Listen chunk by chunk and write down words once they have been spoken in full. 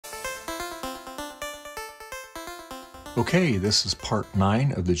Okay, this is part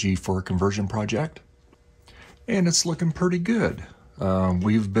 9 of the G4 conversion project, and it's looking pretty good.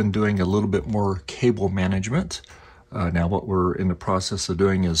 We've been doing a little bit more cable management. Now what we're in the process of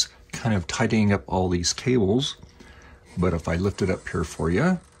doing is kind of tidying up all these cables, but if I lift it up here for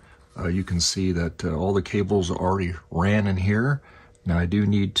you, you can see that all the cables already ran in here. Now I do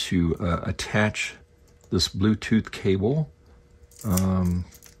need to attach this Bluetooth cable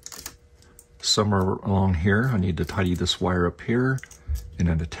somewhere along here. I need to tidy this wire up here and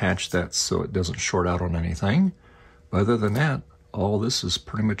then attach that so it doesn't short out on anything. Other than that, all this is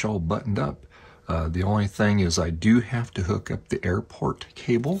pretty much all buttoned up. The only thing is I do have to hook up the airport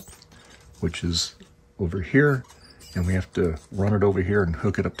cable, which is over here, and we have to run it over here and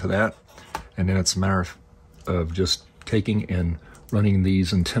hook it up to that. And then it's a matter of just taking and running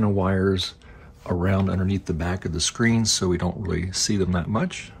these antenna wires around underneath the back of the screen so we don't really see them that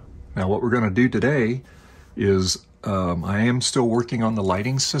much. Now what we're going to do today is I am still working on the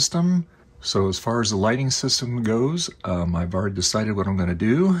lighting system. So as far as the lighting system goes, I've already decided what I'm going to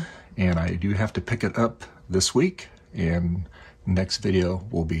do, and I do have to pick it up this week, and next video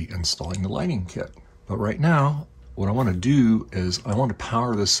will be installing the lighting kit. But right now, what I want to do is I want to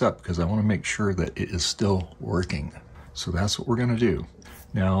power this up because I want to make sure that it is still working. So that's what we're going to do.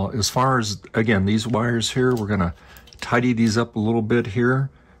 Now as far as, again, these wires here, we're going to tidy these up a little bit here,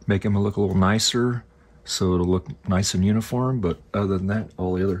 make them look a little nicer so it'll look nice and uniform, but other than that,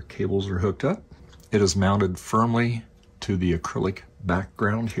 all the other cables are hooked up. It is mounted firmly to the acrylic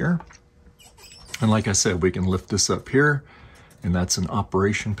background here. And like I said, we can lift this up here, and that's an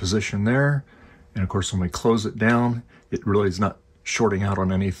operation position there. And of course, when we close it down, it really is not shorting out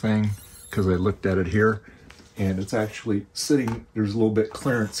on anything because I looked at it here and it's actually sitting, there's a little bit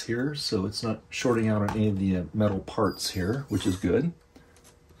clearance here, so it's not shorting out on any of the metal parts here, which is good.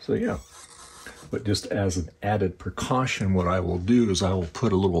 So yeah, but just as an added precaution, what I will do is I will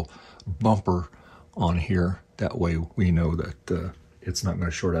put a little bumper on here. That way we know that it's not going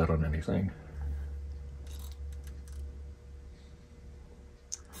to short out on anything.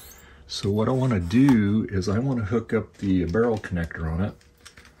 So what I want to do is I want to hook up the barrel connector on it.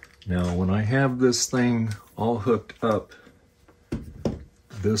 Now when I have this thing all hooked up,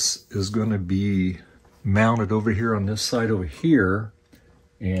 this is going to be mounted over here on this side over here.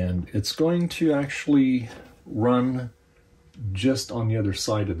 And it's going to actually run just on the other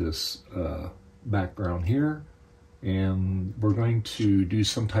side of this background here. And we're going to do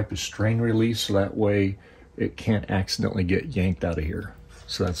some type of strain release so that way it can't accidentally get yanked out of here.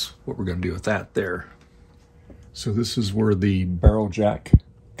 So that's what we're going to do with that there. So this is where the barrel jack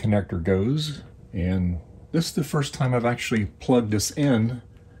connector goes. And this is the first time I've actually plugged this in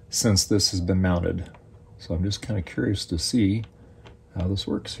since this has been mounted. So I'm just kind of curious to see how this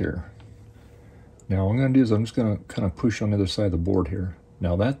works here. Now what I'm going to do is I'm just going to kind of push on the other side of the board here.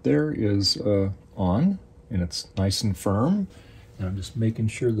 Now that there is on, and it's nice and firm. And I'm just making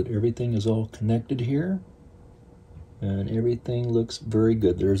sure that everything is all connected here. And everything looks very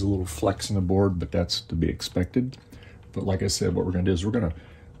good. There's a little flex in the board, but that's to be expected. But like I said, what we're going to do is we're going to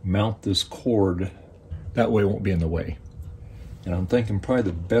mount this cord. That way it won't be in the way. And I'm thinking probably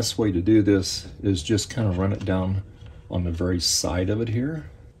the best way to do this is just kind of run it down on the very side of it here,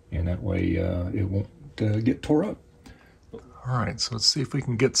 and that way it won't get tore up. All right, so let's see if we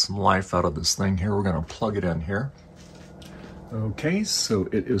can get some life out of this thing here. We're going to plug it in here. Okay, so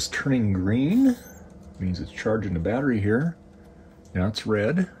it is turning green. Means it's charging the battery here. Now it's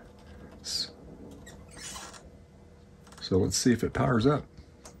red. So let's see if it powers up.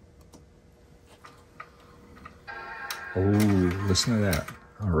 Oh, listen to that.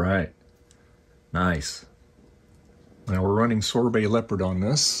 All right, nice. Now we're running Sorbet Leopard on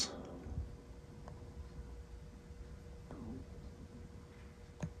this.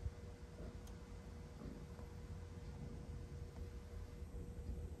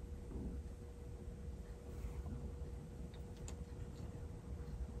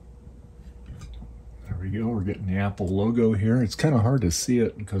 There we go, we're getting the Apple logo here. It's kind of hard to see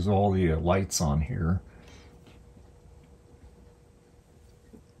it because of all the lights on here.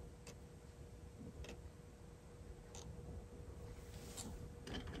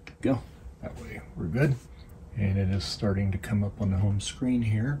 Go. That way we're good. And it is starting to come up on the home screen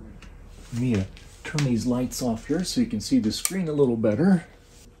here. Let me turn these lights off here so you can see the screen a little better.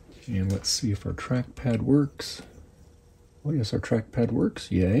 And let's see if our trackpad works. Oh yes, our trackpad works.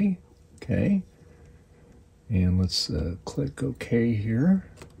 Yay. Okay. And let's click OK here.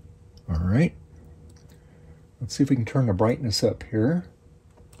 All right. Let's see if we can turn the brightness up here.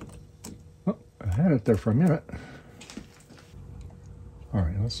 Oh, I had it there for a minute. All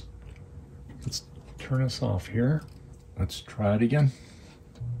right, let's turn us off here. let's try it again.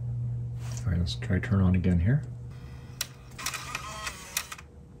 All right, let's try turn on again here.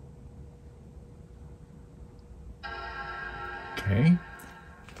 Okay.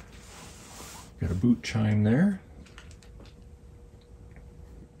 Got a boot chime there.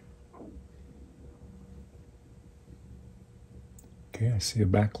 Okay, I see a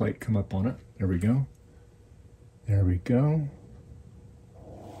backlight come up on it. There we go. There we go.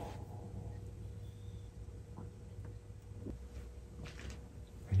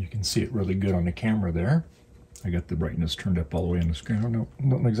 And you can see it really good on the camera there. I got the brightness turned up all the way on the screen. I don't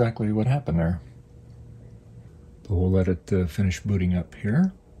know exactly what happened there. But we'll let it finish booting up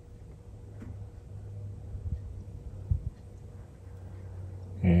here.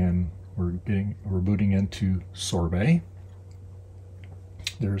 And we're booting into Sorbet.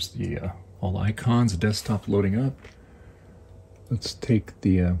 There's the all the icons, the desktop loading up. Let's take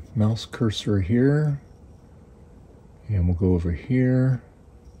the mouse cursor here, and we'll go over here,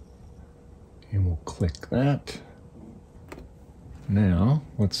 and we'll click that. Now,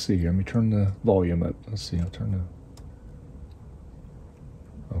 let's see, let me turn the volume up. Let's see, I'll turn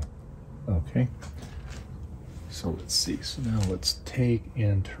the, oh, okay. So let's see, so now let's take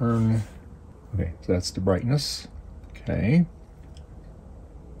and turn, okay, so that's the brightness, okay.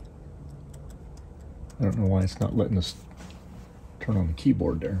 I don't know why it's not letting us turn on the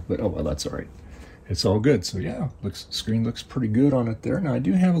keyboard there, but oh well, that's all right. It's all good. So yeah, screen looks pretty good on it there. Now I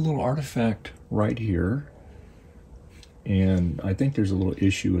do have a little artifact right here, and I think there's a little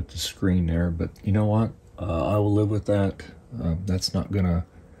issue with the screen there, but you know what? I will live with that. That's not gonna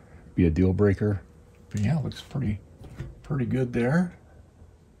be a deal breaker. But yeah, it looks pretty good there.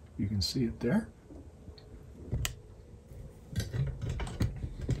 You can see it there.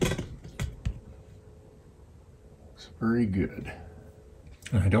 Very good.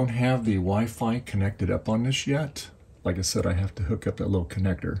 And I don't have the Wi-Fi connected up on this yet. Like I said, I have to hook up that little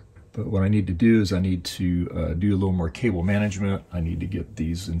connector. But what I need to do is I need to do a little more cable management. I need to get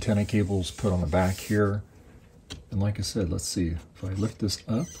these antenna cables put on the back here. And like I said, let's see. If I lift this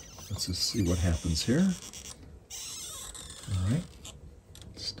up, let's just see what happens here. All right.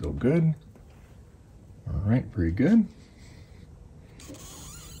 Still good. All right, very good.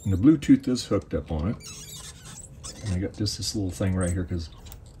 And the Bluetooth is hooked up on it. And I got just this little thing right here because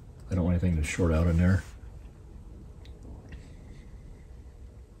I don't want anything to short out in there.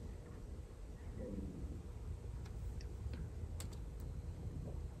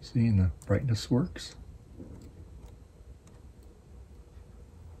 See, and the brightness works.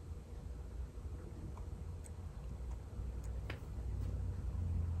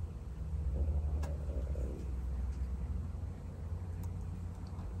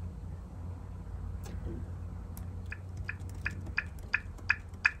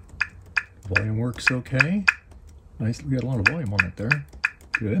 Volume works okay. Nice, we got a lot of volume on it there.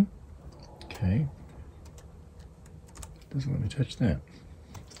 Good. Okay. Doesn't let me touch that.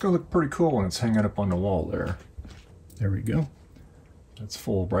 It's gonna look pretty cool when it's hanging up on the wall there. There we go. That's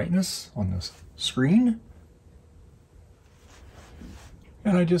full brightness on the screen.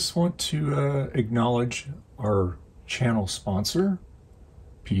 And I just want to acknowledge our channel sponsor,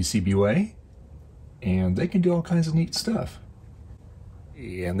 PCBWay, and they can do all kinds of neat stuff.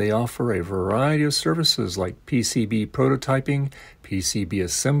 And they offer a variety of services like PCB prototyping, PCB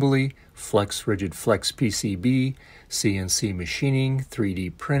assembly, Flex Rigid Flex PCB, CNC machining,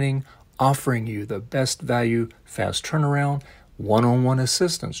 3D printing, offering you the best value, fast turnaround, one-on-one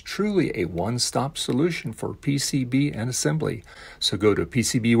assistance, truly a one-stop solution for PCB and assembly. So go to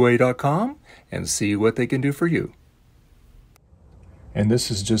PCBWay.com and see what they can do for you. And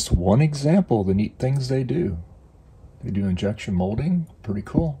this is just one example of the neat things they do. They do injection molding, pretty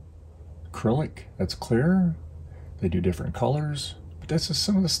cool. Acrylic, that's clear. They do different colors, but that's just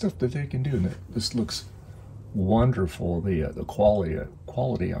some of the stuff that they can do. And this looks wonderful. The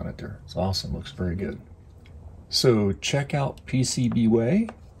quality on it there, it's awesome. Looks very good. So check out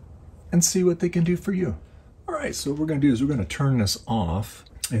PCBWay and see what they can do for you. All right, so what we're going to do is we're going to turn this off,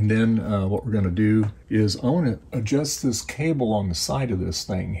 and then what we're going to do is I want to adjust this cable on the side of this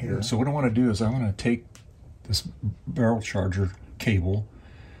thing here. Yeah. So what I want to do is I want to take this barrel charger cable,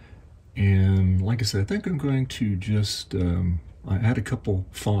 and like I said, I think I'm going to just I had a couple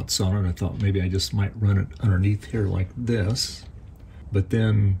thoughts on it. I thought maybe I just might run it underneath here like this, but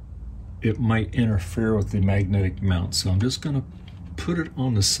then it might interfere with the magnetic mount, so I'm just going to put it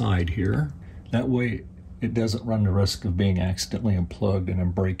on the side here. That way it doesn't run the risk of being accidentally unplugged and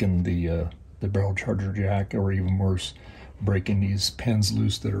then breaking the barrel charger jack, or even worse, breaking these pins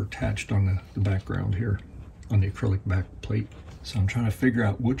loose that are attached on the background here, on the acrylic back plate. So I'm trying to figure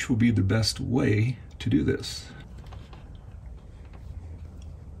out which will be the best way to do this.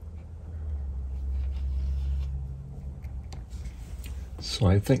 So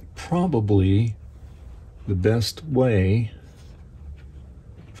I think probably the best way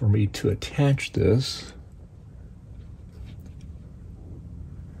for me to attach this,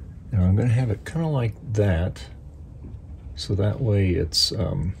 now I'm going to have it kind of like that, so that way it's,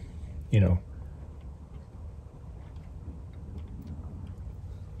 you know,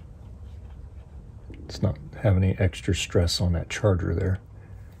 it's not having any extra stress on that charger there.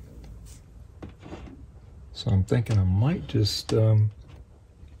 So I'm thinking I might just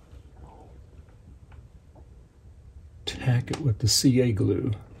tack it with the CA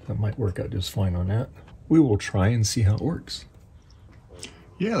glue. That might work out just fine on that. We will try and see how it works.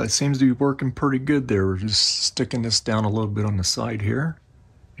 Yeah, that seems to be working pretty good there. We're just sticking this down a little bit on the side here,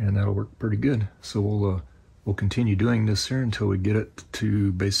 and that'll work pretty good. So we'll continue doing this here until we get it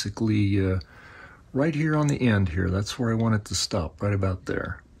to basically right here on the end here. That's where I want it to stop, right about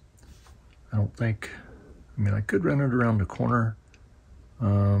there. I don't think, I mean, I could run it around the corner.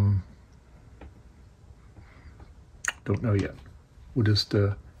 Don't know yet. We'll just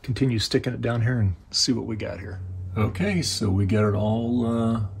continue sticking it down here and see what we got here. Okay, so we got it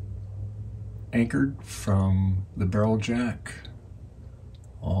all anchored from the barrel jack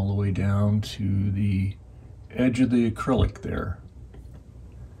all the way down to the edge of the acrylic there.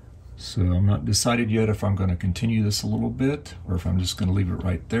 So I'm not decided yet if I'm going to continue this a little bit or if I'm just going to leave it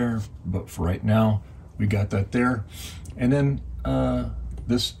right there. But for right now, we got that there. And then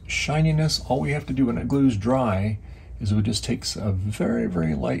this shininess, all we have to do when it glue's dry is we just take a very,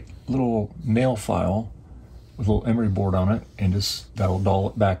 very light little nail file with a little emery board on it, and just that'll dull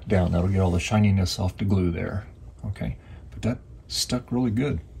it back down. That'll get all the shininess off the glue there. Okay, but that stuck really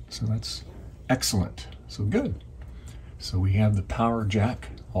good, so that's excellent. So good. So we have the power jack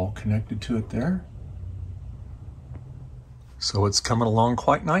all connected to it there. So it's coming along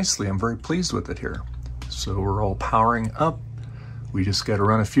quite nicely. I'm very pleased with it here. So we're all powering up. We just got to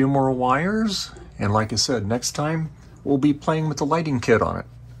run a few more wires, and like I said, next time we'll be playing with the lighting kit on it,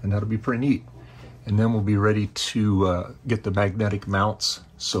 and that'll be pretty neat. And then we'll be ready to get the magnetic mounts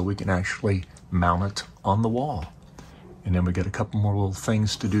so we can actually mount it on the wall. And then we got a couple more little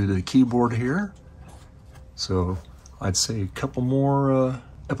things to do to the keyboard here. So I'd say a couple more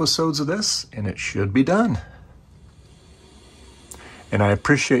episodes of this and it should be done. And I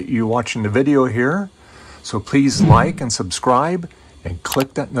appreciate you watching the video here. So please like and subscribe and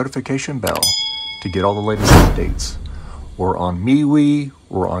click that notification bell to get all the latest updates. We're on MeWe,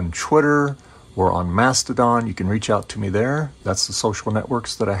 we're on Twitter, we're on Mastodon. You can reach out to me there. That's the social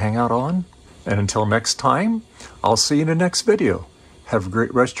networks that I hang out on. And until next time, I'll see you in the next video. Have a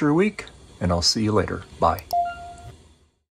great rest of your week, and I'll see you later. Bye.